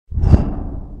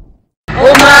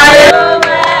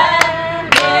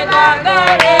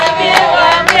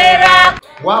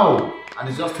Wow! And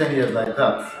it's just 10 years like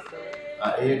that.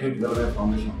 EDF Development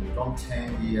Foundation, we've done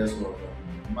 10 years of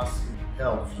massive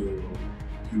help to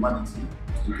humanity,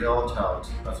 to the girl child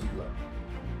in particular.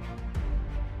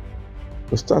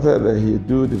 We started the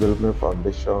Hindu Development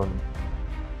Foundation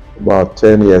about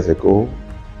 10 years ago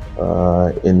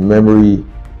in memory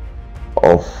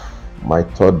of my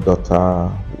third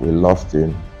daughter we lost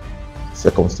in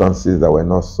circumstances that were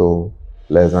not so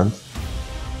pleasant.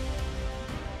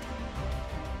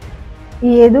 The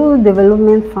Edu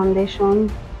Development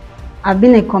Foundation, I've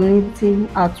been a community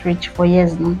outreach for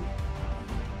years now.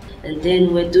 And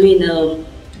then we're doing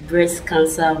breast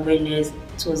cancer awareness.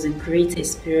 It was a great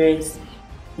experience.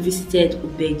 Visited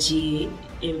Ubeji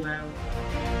environment.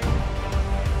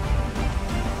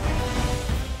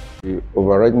 The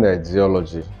overriding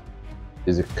ideology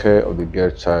is the care of the girl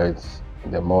child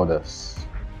and their mothers,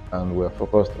 and we're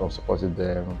focused on supporting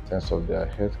them in terms of their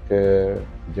healthcare,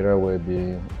 general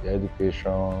well-being, their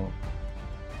education,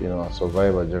 and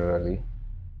survival generally,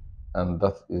 and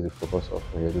that is the focus of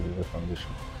the EDF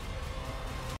Foundation.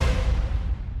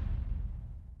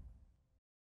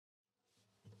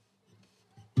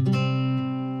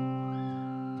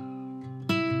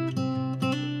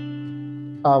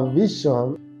 Our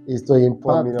vision is to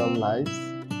impact million lives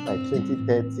by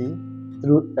 2030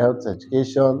 through health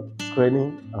education,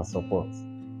 screening, and support.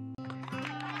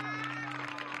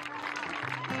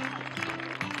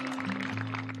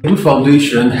 The EDF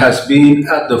Foundation has been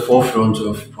at the forefront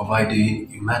of providing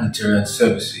humanitarian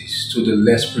services to the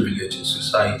less privileged in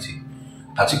society,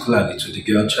 particularly to the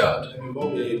girl child. We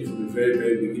involved the EDF from the very,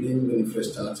 very beginning when it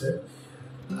first started.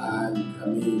 And I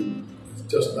mean, it's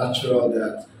just natural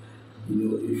that,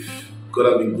 if God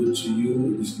has been good to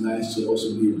you, it's nice to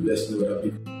also be a blessing to other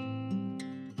people.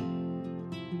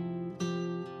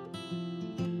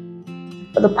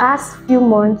 For the past few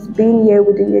months, being here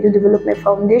with the EDF Development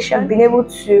Foundation, being able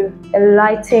to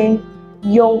enlighten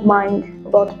young minds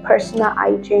about personal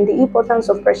hygiene, the importance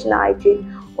of personal hygiene.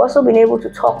 We've also been able to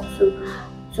talk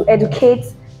to educate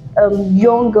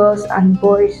young girls and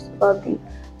boys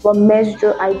about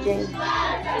menstrual hygiene.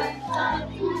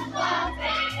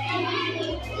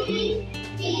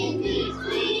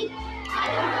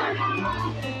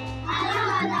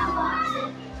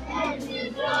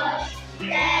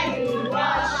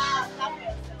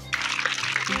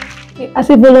 As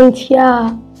a volunteer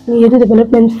in the EDF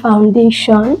Development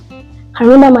Foundation, I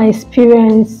remember my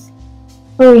experience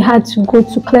when we had to go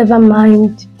to Clever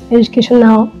Mind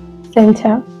Educational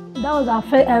Center. That was our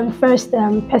first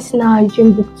personal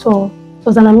hygiene book tour. It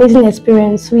was an amazing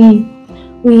experience. We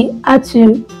had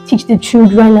to teach the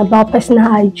children about personal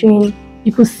hygiene.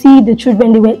 You could see the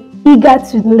children, they were eager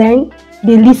to learn,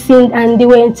 they listened, and they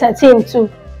were entertained too.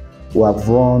 We have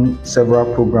run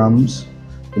several programs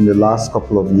in the last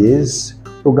couple of years,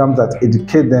 programs that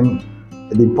educate them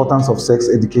the importance of sex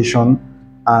education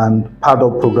and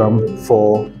PADOP program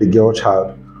for the girl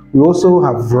child. We also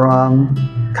have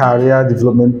run career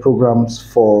development programs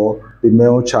for the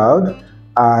male child,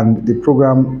 and the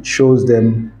program shows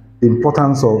them the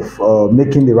importance of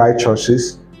making the right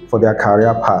choices for their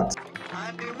career path.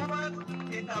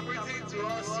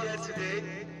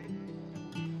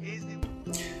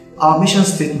 Our mission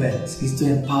statement is to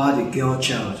empower the girl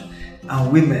child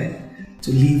and women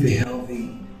to live a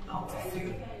healthy and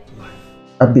fulfilled life.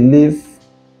 I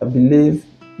believe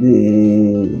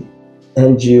the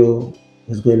NGO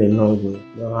is going a long way.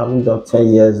 Having done 10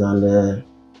 years and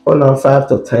on 5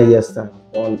 to 10 years time,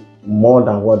 done more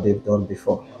than what they've done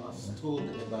before. I was told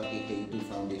about the EDF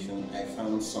Foundation. I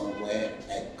found somewhere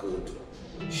I could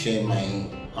share my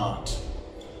heart.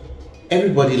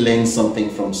 Everybody learns something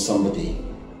from somebody.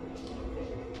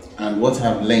 And what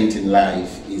I've learned in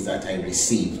life is that I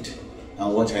received.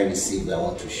 And what I received, I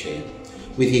want to share.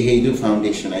 With the EDF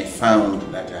Foundation, I found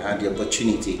that I had the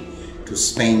opportunity to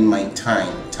spend my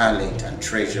time, talent, and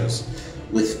treasures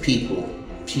with people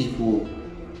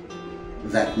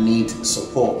that need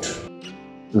support.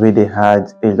 Really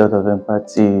had a lot of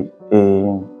empathy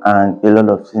and a lot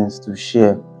of things to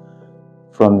share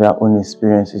from their own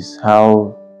experiences,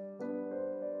 how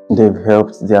they've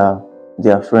helped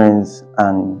their friends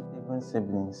and even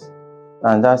siblings.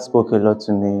 And that spoke a lot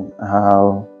to me,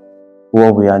 how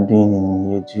what we are doing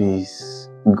in EDF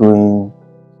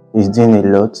is doing a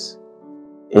lot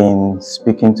in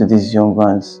speaking to these young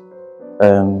ones,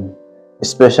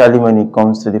 especially when it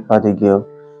comes to the party girl,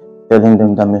 telling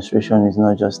them that menstruation is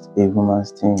not just a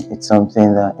woman's thing, it's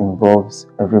something that involves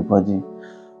everybody.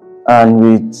 And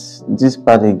with this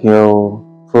party girl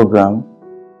program,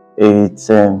 it's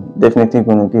definitely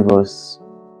going to give us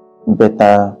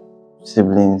better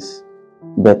siblings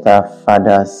better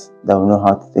fathers that will know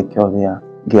how to take care of their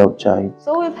girl child.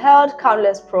 So we've held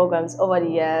countless programs over the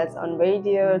years on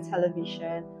radio,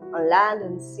 television, on land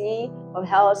and sea. We've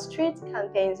held street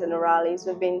campaigns and rallies.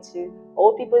 We've been to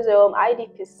old people's home,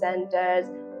 IDP centers,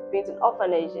 we've been to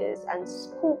orphanages and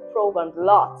school programs,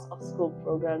 lots of school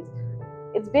programs.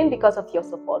 It's been because of your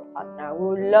support, partner. We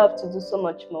would love to do so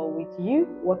much more with you,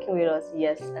 working with us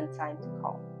years and time to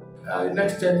come. The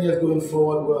next 10 years going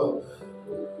forward, well,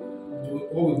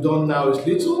 what we've done now is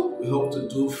little. We hope to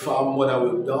do far more than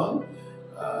we've done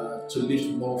to lift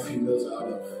more females out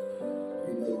of,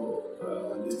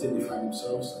 this thing they find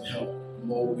themselves and help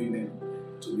more women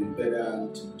to be better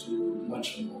and to do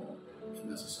much more in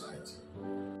the society.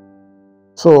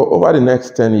 So over the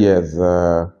next 10 years,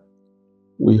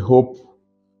 we hope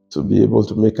to be able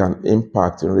to make an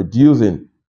impact in reducing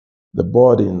the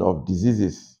burden of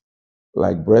diseases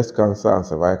like breast cancer and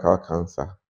cervical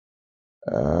cancer.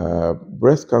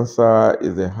 Breast cancer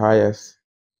is the highest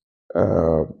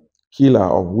killer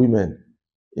of women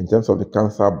in terms of the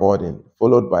cancer burden,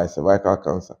 followed by cervical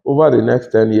cancer. Over the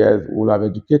next 10 years, we'll have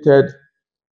educated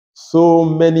so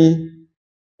many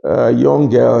young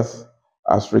girls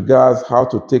as regards how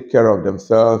to take care of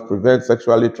themselves, prevent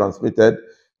sexually transmitted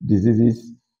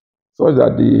diseases, so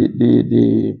that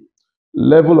the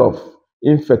level of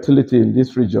infertility in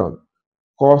this region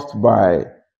caused by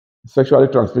sexually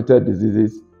transmitted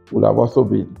diseases will have also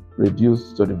been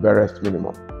reduced to the barest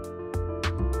minimum.